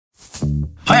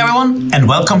Hi everyone, and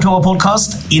welcome to our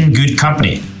podcast, In Good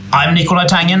Company. I'm Nicolai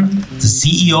Tangen, the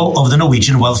CEO of the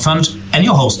Norwegian Wealth Fund, and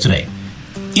your host today.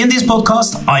 In this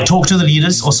podcast, I talk to the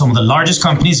leaders of some of the largest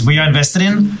companies we are invested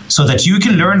in, so that you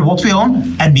can learn what we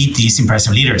own and meet these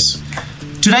impressive leaders.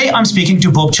 Today, I'm speaking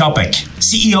to Bob Chapek,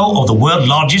 CEO of the world's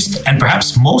largest and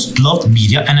perhaps most loved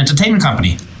media and entertainment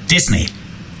company, Disney.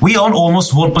 We own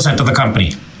almost 1% of the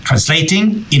company,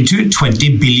 translating into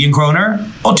 20 billion kroner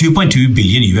or $2.2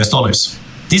 billion US.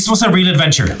 This was a real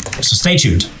adventure, so stay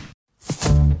tuned.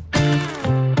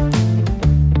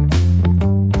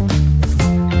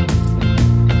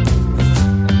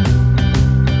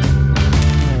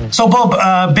 So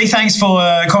Bob, big thanks for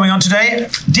coming on today.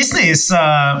 Disney is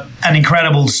an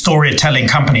incredible storytelling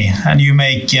company, and you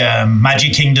make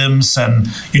magic kingdoms and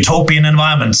utopian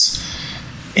environments.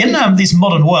 In this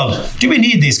modern world, do we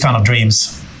need these kind of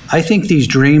dreams? I think these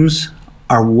dreams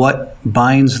are what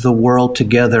binds the world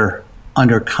together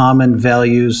under common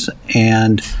values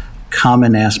and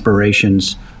common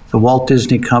aspirations. The Walt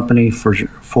Disney Company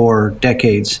for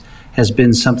decades has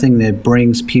been something that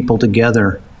brings people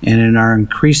together. And in our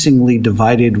increasingly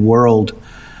divided world,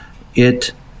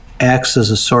 it acts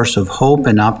as a source of hope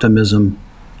and optimism,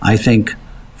 I think,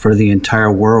 for the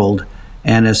entire world.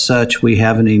 And as such, we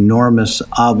have an enormous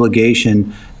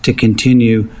obligation to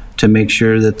continue to make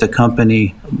sure that the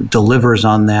company delivers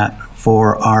on that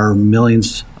for our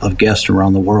millions of guests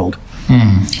around the world.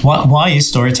 Why is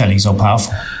storytelling so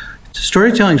powerful?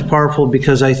 Storytelling is powerful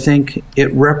because I think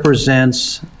it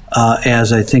represents,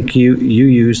 as I think you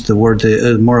used the word,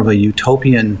 more of a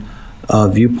utopian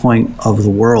viewpoint of the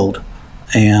world.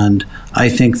 And I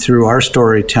think through our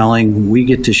storytelling, we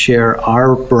get to share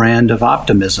our brand of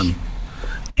optimism.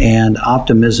 And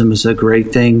optimism is a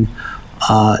great thing,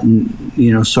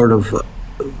 sort of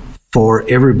for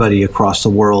everybody across the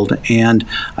world. And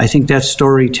I think that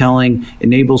storytelling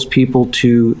enables people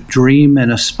to dream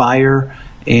and aspire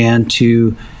and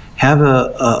to have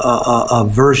a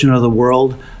version of the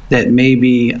world that may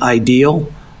be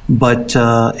ideal, but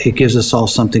it gives us all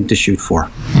something to shoot for.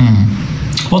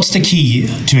 What's the key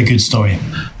to a good story?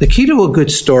 The key to a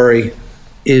good story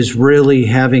is really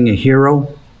having a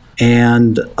hero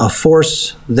and a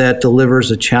force that delivers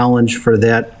a challenge for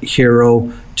that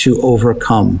hero to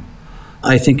overcome.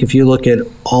 I think if you look at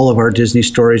all of our Disney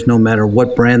stories, no matter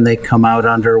what brand they come out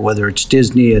under, whether it's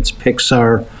Disney, it's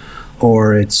Pixar,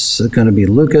 or it's going to be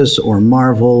Lucas or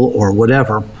Marvel or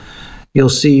whatever, you'll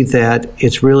see that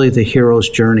it's really the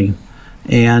hero's journey.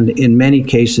 And in many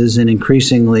cases, and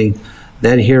increasingly,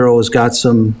 that hero has got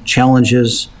some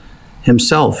challenges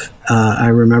himself. I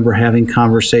remember having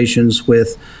conversations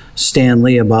with Stan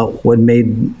Lee about what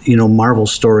made Marvel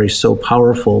stories so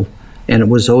powerful, and it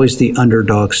was always the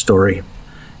underdog story.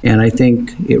 And I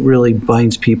think it really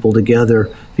binds people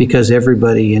together because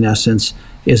everybody, in essence,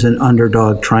 is an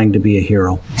underdog trying to be a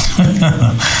hero.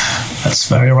 That's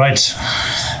very right.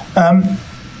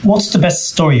 What's the best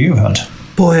story you've heard?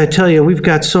 Boy, I tell you, we've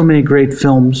got so many great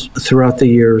films throughout the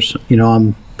years.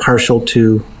 I'm partial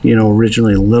to,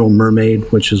 originally Little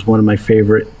Mermaid, which is one of my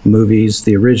favorite movies.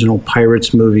 The original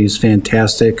Pirates movie is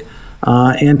fantastic.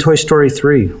 And Toy Story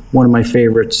 3, one of my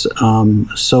favorites,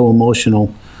 so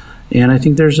emotional. And I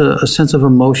think there's a sense of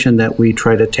emotion that we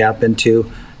try to tap into,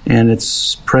 and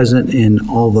it's present in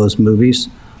all those movies.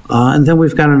 And then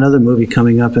we've got another movie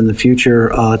coming up in the future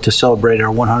to celebrate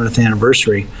our 100th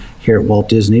anniversary here at Walt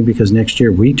Disney, because next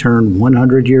year we turn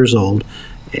 100 years old,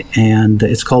 and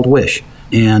it's called Wish.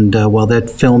 And while that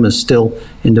film is still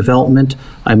in development,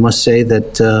 I must say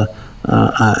that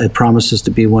it promises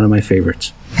to be one of my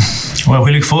favorites. Well,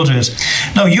 we look forward to it.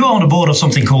 Now, you are on the board of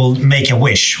something called Make a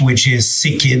Wish, which is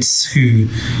sick kids who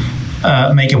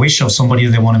make a wish of somebody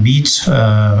they want to meet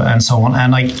and so on.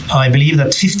 And I believe that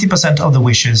 50% of the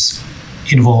wishes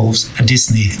involves a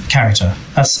Disney character.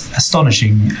 That's an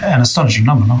astonishing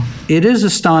number, no? It is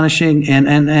astonishing.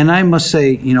 And I must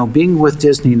say, being with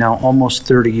Disney now almost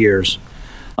 30 years,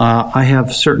 I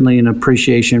have certainly an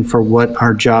appreciation for what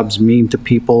our jobs mean to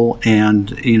people and,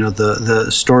 the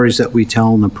stories that we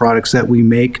tell and the products that we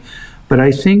make. But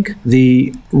I think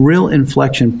the real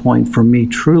inflection point for me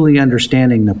truly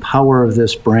understanding the power of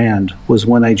this brand was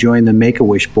when I joined the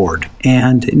Make-A-Wish board.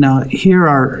 And now here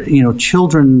are,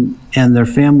 children and their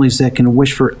families that can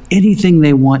wish for anything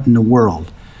they want in the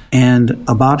world. And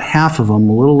about half of them,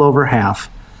 a little over half,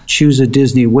 choose a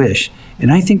Disney wish.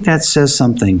 And I think that says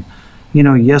something.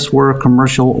 Yes, we're a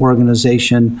commercial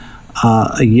organization.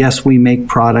 Yes, we make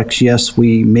products. Yes,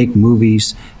 we make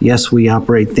movies. Yes, we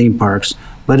operate theme parks.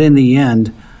 But in the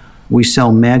end, we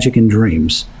sell magic and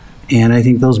dreams. And I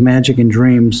think those magic and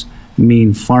dreams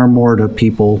mean far more to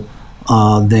people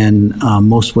than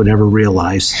most would ever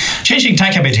realize. Changing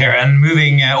tack a bit here and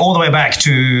moving all the way back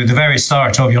to the very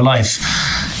start of your life,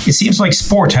 it seems like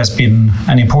sport has been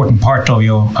an important part of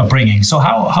your upbringing. So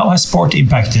how has sport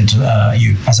impacted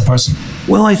you as a person?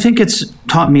 Well, I think it's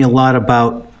taught me a lot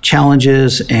about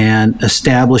challenges and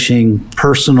establishing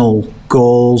personal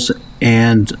goals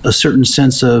and a certain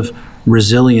sense of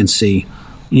resiliency.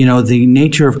 You know, the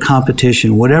nature of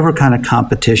competition, whatever kind of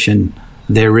competition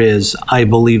there is, I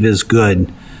believe is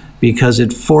good because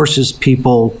it forces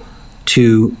people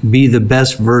to be the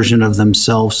best version of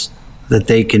themselves that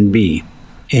they can be.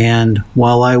 And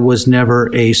while I was never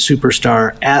a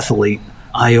superstar athlete,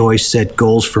 I always set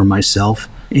goals for myself.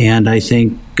 And I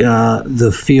think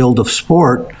the field of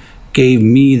sport gave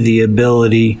me the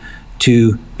ability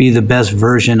to be the best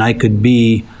version I could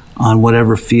be on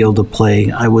whatever field of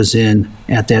play I was in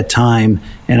at that time.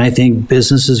 And I think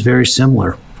business is very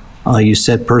similar. You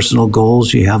set personal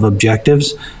goals, you have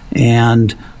objectives,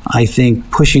 and I think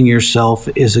pushing yourself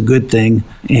is a good thing.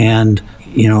 And,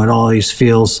 you know, it always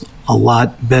feels a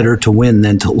lot better to win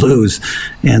than to lose.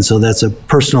 And so that's a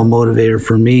personal motivator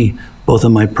for me, both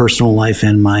in my personal life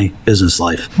and my business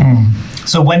life.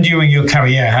 So when during your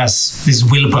career has this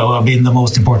willpower been the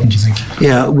most important, you think?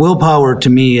 Yeah, willpower to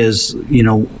me is, you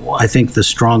know, I think the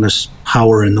strongest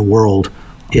power in the world.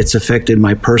 It's affected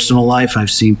my personal life.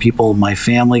 I've seen people in my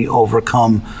family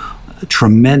overcome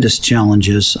tremendous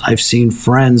challenges. I've seen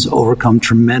friends overcome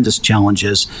tremendous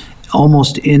challenges,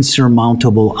 almost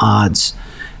insurmountable odds.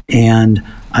 And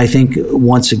I think,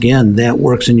 once again, that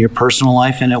works in your personal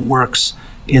life and it works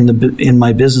in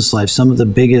my business life. Some of the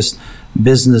biggest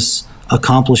business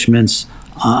accomplishments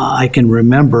I can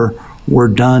remember were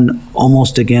done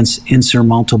almost against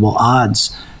insurmountable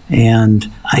odds.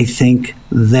 And I think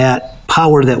that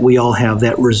power that we all have,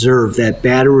 that reserve, that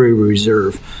battery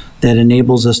reserve that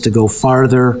enables us to go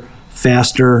farther,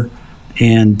 faster,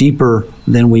 and deeper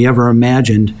than we ever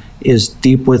imagined is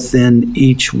deep within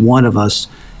each one of us.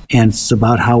 And it's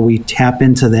about how we tap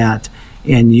into that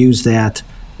and use that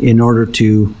in order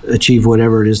to achieve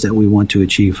whatever it is that we want to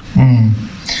achieve.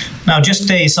 Now, just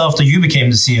days after you became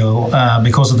the CEO,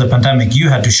 because of the pandemic, you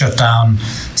had to shut down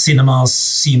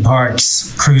cinemas, theme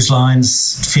parks, cruise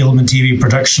lines, film and TV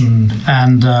production,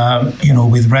 and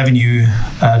with revenue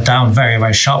down very,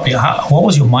 very sharply. What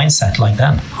was your mindset like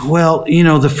then? Well,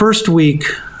 the first week,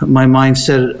 my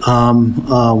mindset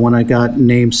when I got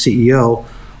named CEO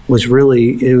was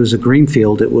it was a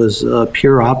greenfield. It was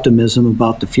pure optimism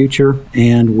about the future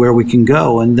and where we can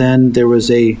go. And then there was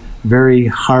a very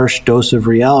harsh dose of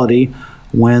reality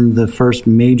when the first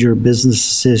major business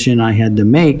decision I had to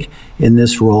make in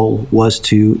this role was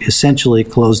to essentially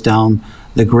close down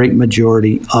the great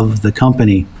majority of the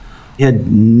company. It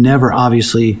had never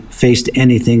obviously faced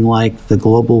anything like the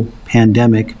global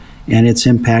pandemic and its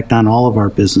impact on all of our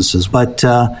businesses. But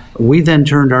we then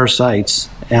turned our sights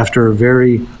after a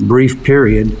very brief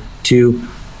period to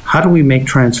how do we make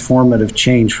transformative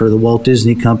change for the Walt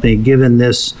Disney Company given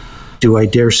this, do I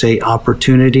dare say,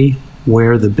 opportunity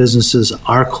where the businesses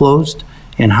are closed,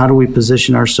 and how do we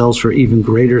position ourselves for even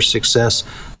greater success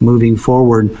moving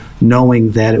forward,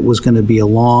 knowing that it was going to be a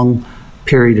long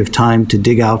period of time to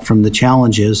dig out from the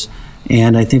challenges.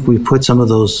 And I think we put some of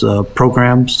those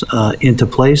programs into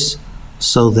place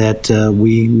so that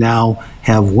we now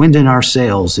have wind in our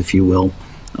sails, if you will,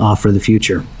 for the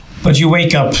future. But you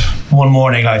wake up one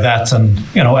morning like that and,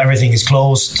 everything is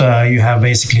closed. You have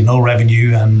basically no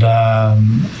revenue and,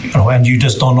 and you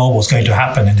just don't know what's going to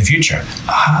happen in the future.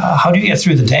 How do you get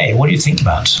through the day? What do you think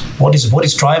about? What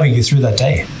is driving you through that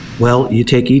day? Well, you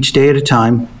take each day at a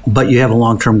time, but you have a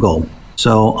long-term goal.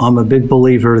 So I'm a big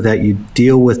believer that you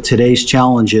deal with today's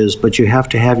challenges, but you have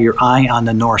to have your eye on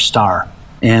the North Star.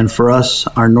 And for us,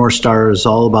 our North Star is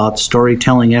all about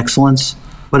storytelling excellence,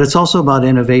 but it's also about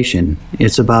innovation.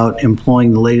 It's about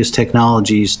employing the latest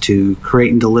technologies to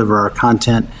create and deliver our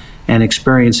content and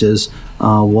experiences.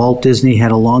 Walt Disney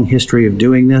had a long history of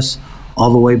doing this,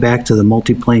 all the way back to the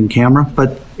multi-plane camera,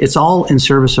 but it's all in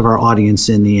service of our audience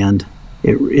in the end.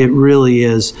 It really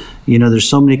is. There's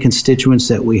so many constituents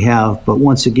that we have, but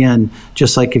once again,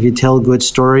 just like if you tell good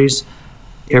stories,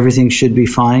 everything should be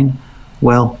fine.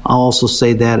 Well, I'll also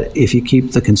say that if you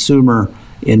keep the consumer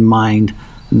in mind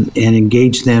and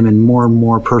engage them in more and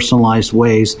more personalized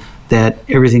ways, that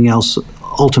everything else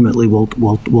ultimately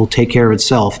will take care of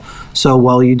itself. So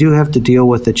while you do have to deal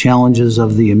with the challenges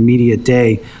of the immediate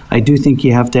day, I do think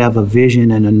you have to have a vision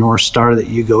and a North Star that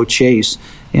you go chase,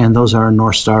 and those are our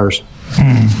North Stars.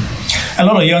 A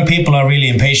lot of young people are really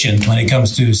impatient when it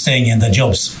comes to staying in their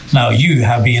jobs. Now, you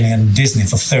have been in Disney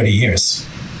for 30 years.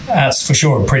 That's for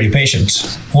sure pretty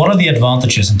patient. What are the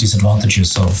advantages and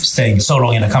disadvantages of staying so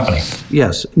long in a company?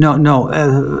 Yes. No.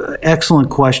 Excellent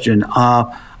question.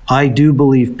 I do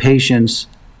believe patience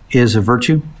is a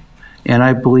virtue, and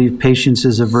I believe patience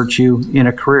is a virtue in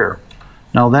a career.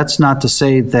 Now, that's not to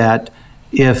say that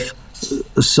if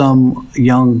some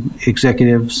young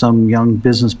executive, some young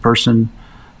business person,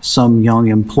 some young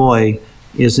employee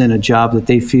is in a job that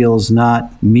they feel is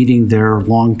not meeting their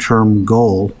long-term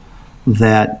goal,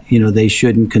 that they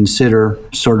shouldn't consider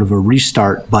sort of a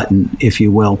restart button, if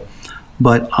you will.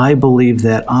 But I believe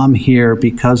that I'm here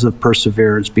because of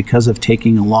perseverance, because of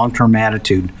taking a long-term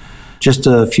attitude. Just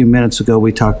a few minutes ago,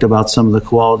 we talked about some of the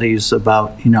qualities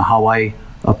about how I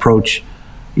approach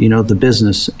the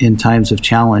business in times of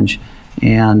challenge.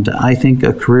 And I think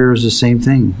a career is the same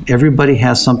thing. Everybody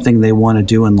has something they want to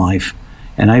do in life.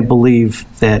 And I believe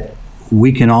that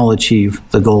we can all achieve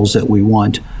the goals that we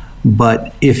want.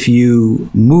 But if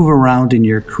you move around in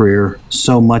your career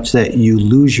so much that you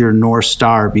lose your North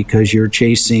Star because you're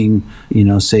chasing,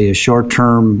 say a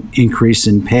short-term increase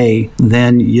in pay,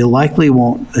 then you likely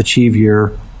won't achieve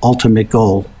your ultimate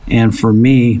goal. And for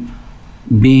me,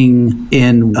 being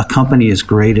in a company as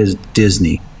great as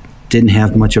Disney, didn't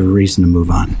have much of a reason to move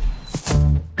on.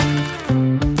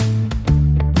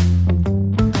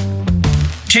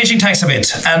 Changing tacks a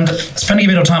bit and spending a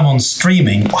bit of time on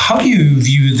streaming, how do you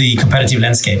view the competitive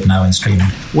landscape now in streaming?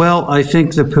 Well, I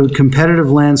think the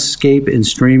competitive landscape in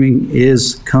streaming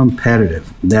is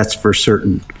competitive. That's for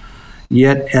certain.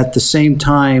 Yet at the same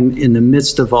time, in the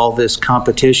midst of all this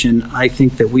competition, I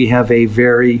think that we have a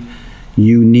very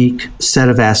unique set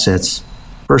of assets.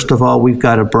 First of all, we've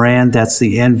got a brand that's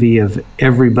the envy of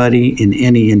everybody in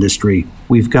any industry.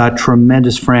 We've got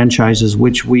tremendous franchises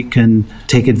which we can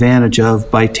take advantage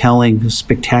of by telling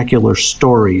spectacular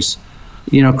stories.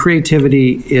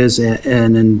 Creativity is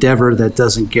an endeavor that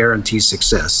doesn't guarantee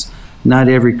success. Not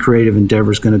every creative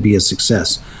endeavor is going to be a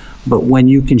success. But when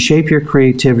you can shape your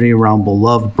creativity around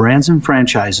beloved brands and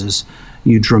franchises,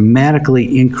 you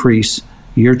dramatically increase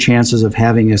your chances of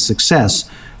having a success.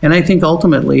 And I think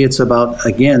ultimately it's about,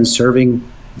 again, serving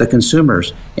the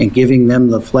consumers and giving them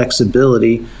the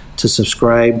flexibility to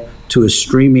subscribe to a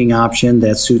streaming option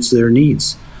that suits their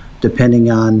needs, depending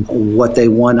on what they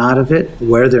want out of it,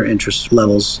 where their interest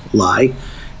levels lie,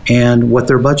 and what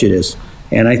their budget is.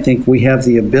 And I think we have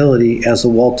the ability as a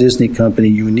Walt Disney Company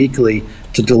uniquely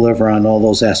to deliver on all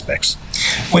those aspects.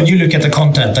 When you look at the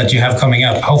content that you have coming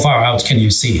up, how far out can you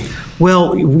see?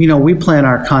 Well, we plan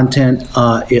our content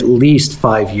at least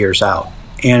 5 years out.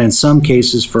 And in some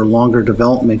cases for longer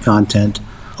development content,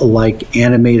 like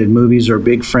animated movies or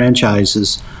big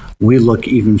franchises, we look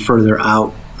even further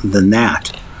out than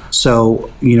that.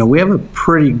 So, we have a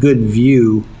pretty good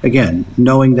view, again,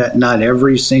 knowing that not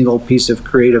every single piece of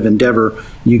creative endeavor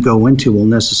you go into will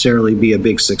necessarily be a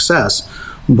big success.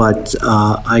 But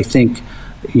I think,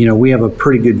 we have a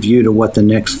pretty good view to what the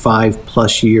next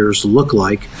 5+ years look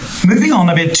like. Moving on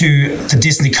a bit to the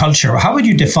Disney culture, how would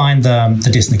you define the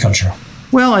Disney culture?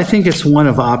 Well, I think it's one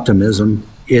of optimism.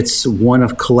 It's one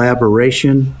of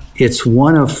collaboration. It's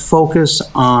one of focus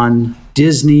on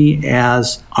Disney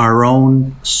as our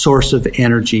own source of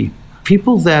energy.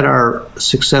 People that are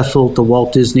successful at the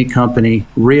Walt Disney Company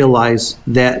realize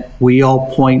that we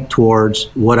all point towards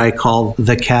what I call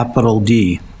the capital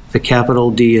D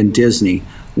in Disney.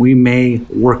 We may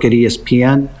work at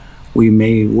ESPN. We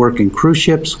may work in cruise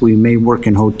ships. We may work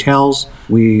in hotels.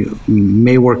 We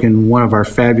may work in one of our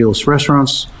fabulous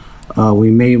restaurants. We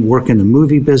may work in the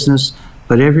movie business.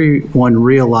 But everyone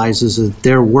realizes that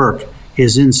their work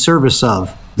is in service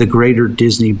of the greater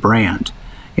Disney brand.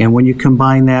 And when you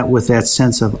combine that with that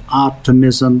sense of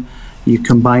optimism, you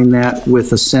combine that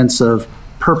with a sense of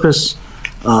purpose,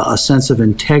 a sense of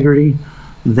integrity,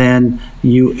 then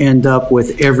you end up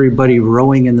with everybody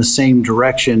rowing in the same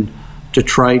direction to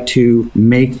try to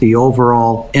make the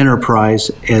overall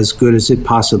enterprise as good as it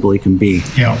possibly can be.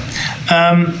 Yeah.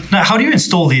 Now, how do you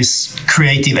install this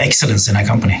creative excellence in a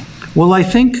company? Well, I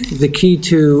think the key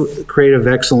to creative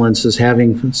excellence is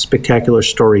having spectacular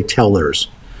storytellers.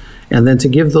 And then to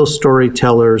give those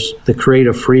storytellers the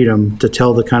creative freedom to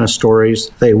tell the kind of stories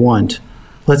they want.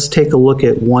 Let's take a look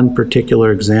at one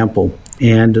particular example.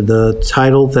 And the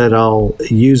title that I'll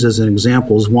use as an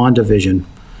example is WandaVision.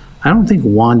 I don't think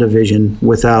WandaVision,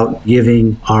 without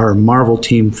giving our Marvel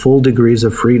team full degrees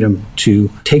of freedom to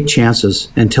take chances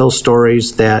and tell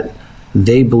stories that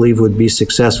they believe would be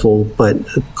successful, but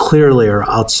clearly are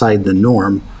outside the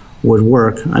norm, would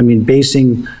work. I mean,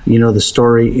 basing, the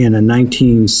story in a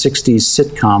 1960s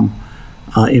sitcom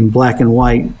in black and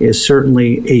white is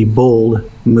certainly a bold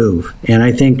move. And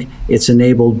I think it's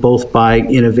enabled both by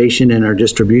innovation in our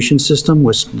distribution system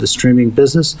with the streaming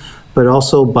business, but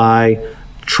also by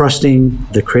trusting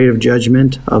the creative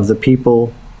judgment of the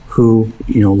people who,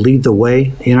 lead the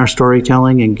way in our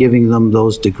storytelling and giving them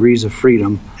those degrees of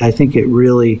freedom. I think it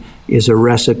really is a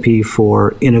recipe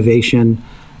for innovation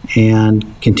and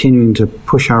continuing to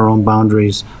push our own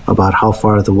boundaries about how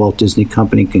far the Walt Disney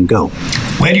Company can go.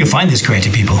 Where do you find these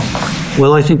creative people?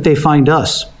 Well, I think they find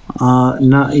us.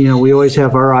 We always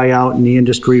have our eye out in the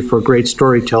industry for great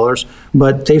storytellers,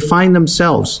 but they find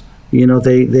themselves.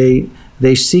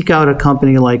 They seek out a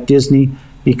company like Disney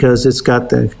because it's got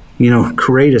the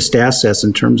greatest assets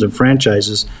in terms of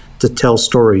franchises to tell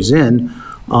stories in.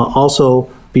 Also,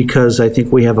 because I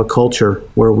think we have a culture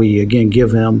where we again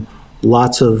give them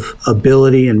lots of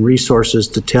ability and resources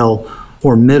to tell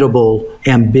formidable,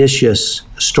 ambitious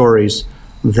stories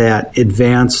that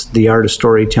advance the art of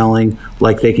storytelling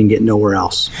like they can get nowhere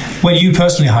else. When you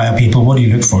personally hire people, what do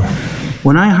you look for?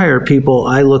 When I hire people,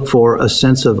 I look for a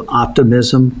sense of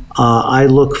optimism. I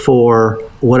look for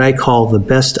what I call the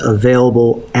best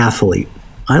available athlete.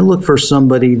 I look for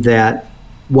somebody that,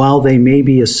 while they may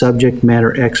be a subject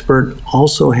matter expert,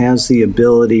 also has the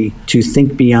ability to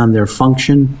think beyond their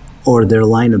function or their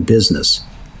line of business.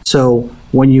 So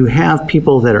when you have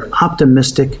people that are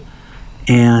optimistic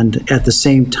and at the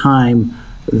same time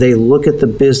they look at the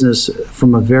business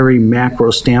from a very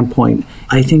macro standpoint,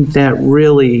 I think that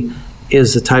really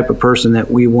is the type of person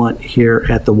that we want here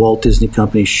at the Walt Disney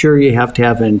Company. Sure, you have to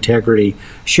have integrity.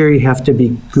 Sure, you have to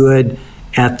be good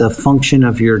at the function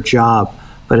of your job.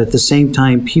 But at the same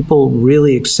time, people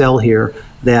really excel here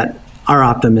that are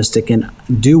optimistic and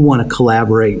do want to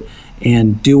collaborate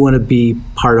and do want to be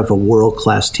part of a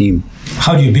world-class team.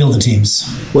 How do you build the teams?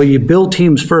 Well, you build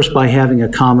teams first by having a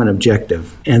common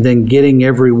objective and then getting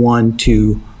everyone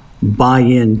to buy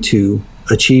into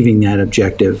achieving that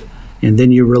objective. And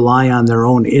then you rely on their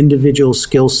own individual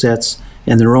skill sets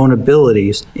and their own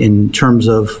abilities in terms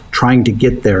of trying to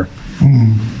get there.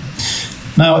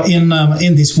 Now, in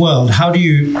this world, how do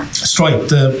you strike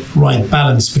the right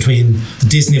balance between the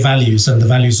Disney values and the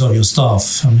values of your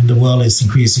staff? I mean, the world is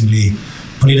increasingly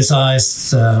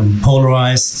politicized,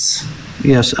 polarized.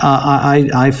 Yes,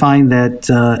 I find that,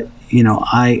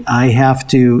 I have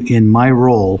to, in my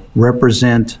role,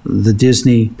 represent the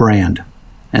Disney brand.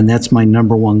 And that's my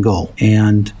number one goal.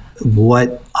 And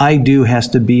what I do has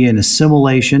to be an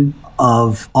assimilation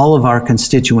of all of our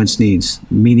constituents' needs,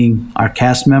 meaning our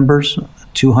cast members,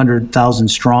 200,000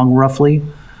 strong roughly,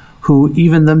 who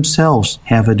even themselves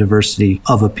have a diversity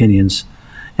of opinions.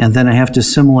 And then I have to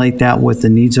assimilate that with the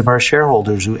needs of our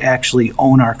shareholders who actually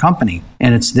own our company.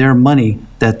 And it's their money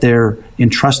that they're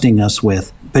entrusting us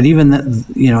with. But even,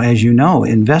 as you know,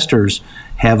 investors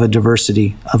have a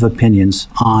diversity of opinions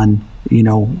on,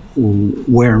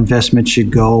 where investment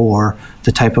should go or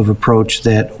the type of approach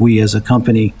that we as a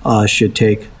company should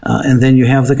take. And then you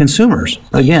have the consumers,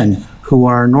 again, who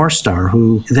are North Star,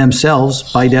 who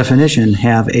themselves, by definition,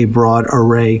 have a broad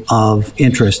array of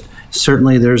interest.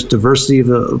 Certainly there's diversity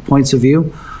of points of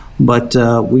view, but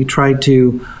we try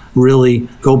to really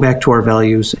go back to our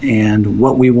values and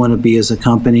what we want to be as a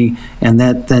company, and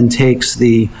that then takes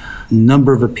the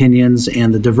number of opinions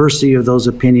and the diversity of those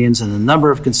opinions and the number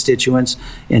of constituents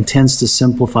and tends to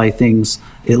simplify things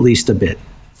at least a bit.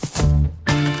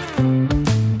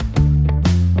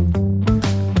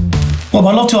 Well,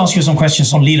 I'd love to ask you some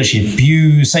questions on leadership.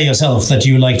 You say yourself that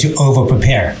you like to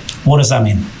over-prepare. What does that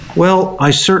mean? Well,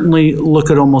 I certainly look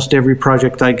at almost every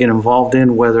project I get involved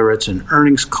in, whether it's an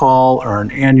earnings call or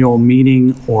an annual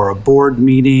meeting or a board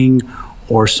meeting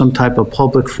or some type of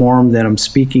public forum that I'm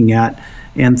speaking at,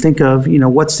 and think of,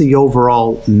 what's the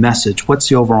overall message? What's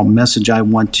the overall message I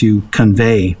want to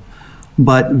convey?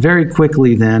 But very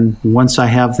quickly then, once I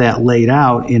have that laid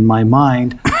out in my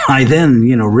mind, I then,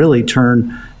 really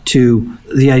turn to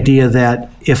the idea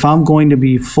that if I'm going to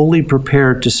be fully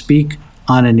prepared to speak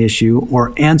on an issue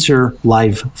or answer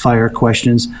live fire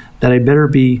questions, that I better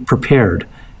be prepared.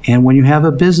 And when you have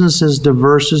a business as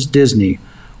diverse as Disney,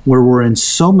 where we're in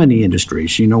so many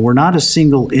industries, we're not a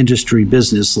single industry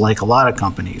business like a lot of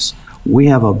companies. We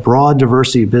have a broad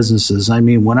diversity of businesses. I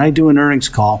mean, when I do an earnings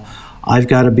call, I've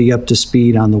got to be up to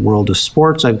speed on the world of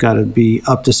sports. I've got to be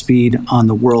up to speed on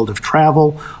the world of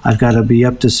travel. I've got to be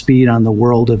up to speed on the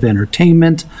world of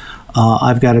entertainment.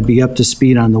 I've got to be up to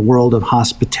speed on the world of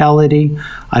hospitality.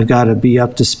 I've got to be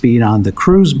up to speed on the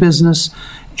cruise business.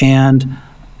 And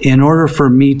in order for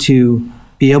me to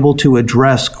be able to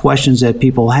address questions that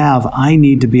people have, I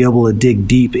need to be able to dig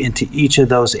deep into each of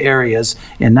those areas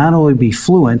and not only be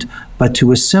fluent, but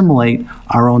to assimilate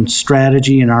our own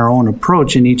strategy and our own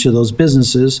approach in each of those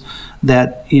businesses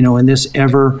that, in this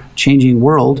ever-changing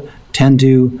world, tend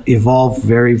to evolve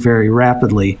very, very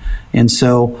rapidly. And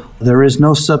so there is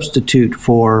no substitute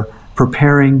for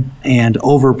preparing and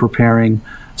over-preparing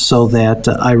so that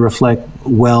I reflect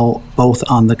well both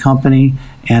on the company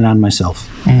and on myself.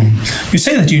 You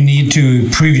say that you need to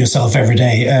prove yourself every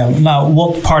day. Now,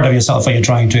 what part of yourself are you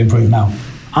trying to improve now?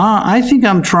 I think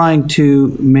I'm trying to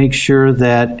make sure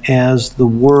that as the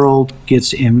world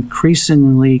gets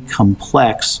increasingly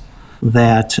complex,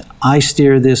 that I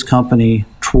steer this company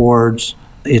towards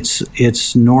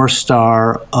its North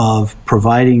Star of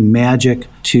providing magic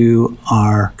to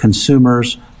our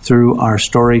consumers through our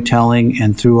storytelling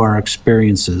and through our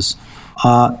experiences.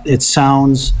 It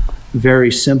sounds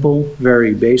very simple,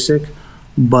 very basic,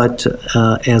 but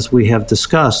as we have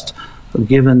discussed,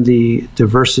 given the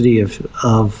diversity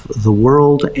of the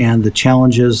world and the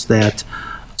challenges that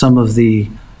some of the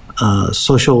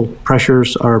social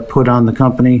pressures are put on the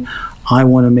company, I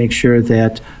want to make sure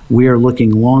that we are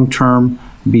looking long-term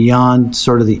beyond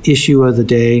sort of the issue of the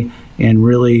day and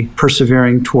really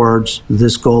persevering towards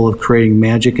this goal of creating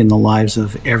magic in the lives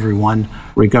of everyone,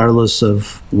 regardless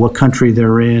of what country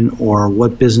they're in or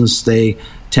what business they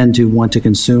tend to want to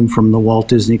consume from the Walt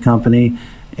Disney Company.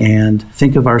 And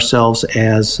think of ourselves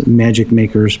as magic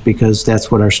makers because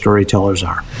that's what our storytellers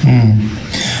are.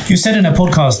 You said in a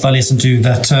podcast I listened to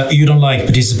that you don't like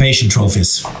participation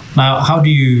trophies. Now, how do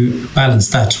you balance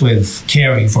that with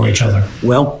caring for each other?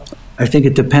 Well, I think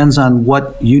it depends on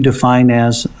what you define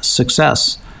as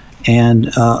success. And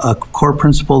a core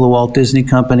principle of the Walt Disney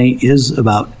Company is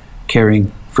about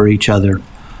caring for each other.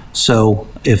 So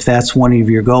if that's one of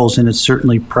your goals, and it's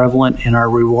certainly prevalent in our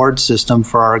reward system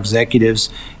for our executives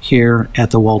here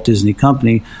at the Walt Disney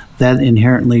Company, that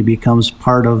inherently becomes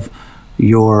part of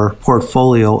your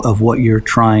portfolio of what you're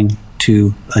trying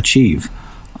to achieve.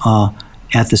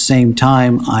 At the same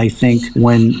time, I think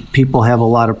when people have a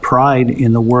lot of pride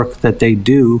in the work that they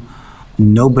do,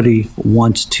 nobody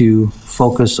wants to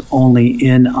focus only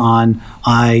in on,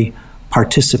 I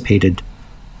participated.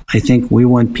 I think we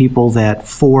want people that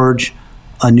forge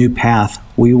a new path.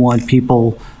 We want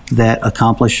people that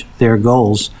accomplish their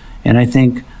goals. And I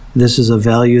think this is a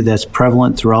value that's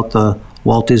prevalent throughout the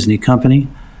Walt Disney Company.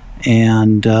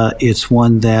 And it's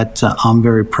one that I'm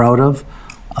very proud of.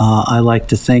 I like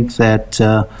to think that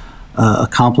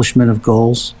accomplishment of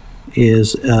goals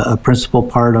is a principal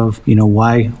part of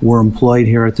why we're employed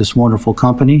here at this wonderful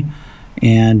company.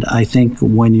 And I think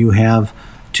when you have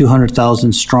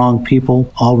 200,000 strong people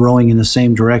all rowing in the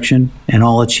same direction and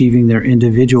all achieving their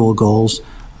individual goals,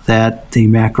 that the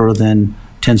macro then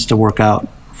tends to work out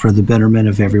for the betterment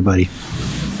of everybody.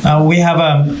 We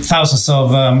have thousands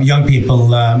of young people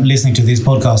listening to these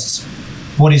podcasts.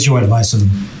 What is your advice to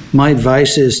them? My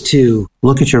advice is to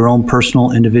look at your own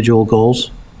personal individual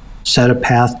goals, set a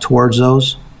path towards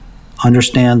those,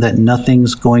 understand that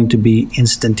nothing's going to be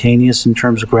instantaneous in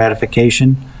terms of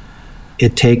gratification.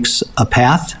 It takes a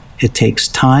path, it takes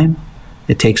time,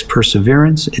 it takes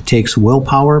perseverance, it takes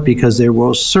willpower, because there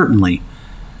will certainly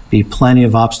be plenty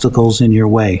of obstacles in your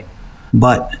way.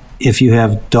 But if you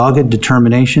have dogged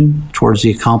determination towards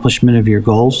the accomplishment of your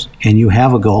goals, and you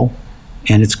have a goal,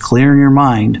 and it's clear in your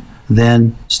mind,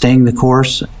 then staying the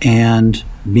course and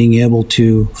being able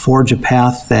to forge a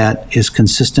path that is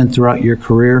consistent throughout your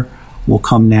career will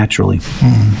come naturally.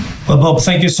 Well, Bob,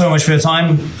 thank you so much for your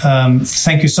time.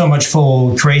 Thank you so much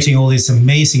for creating all these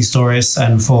amazing stories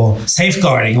and for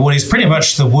safeguarding what is pretty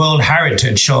much the world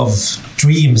heritage of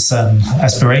dreams and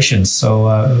aspirations.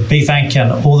 So big thank you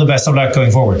and all the best of luck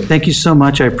going forward. Thank you so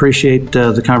much. I appreciate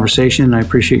the conversation and I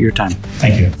appreciate your time.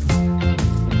 Thank you.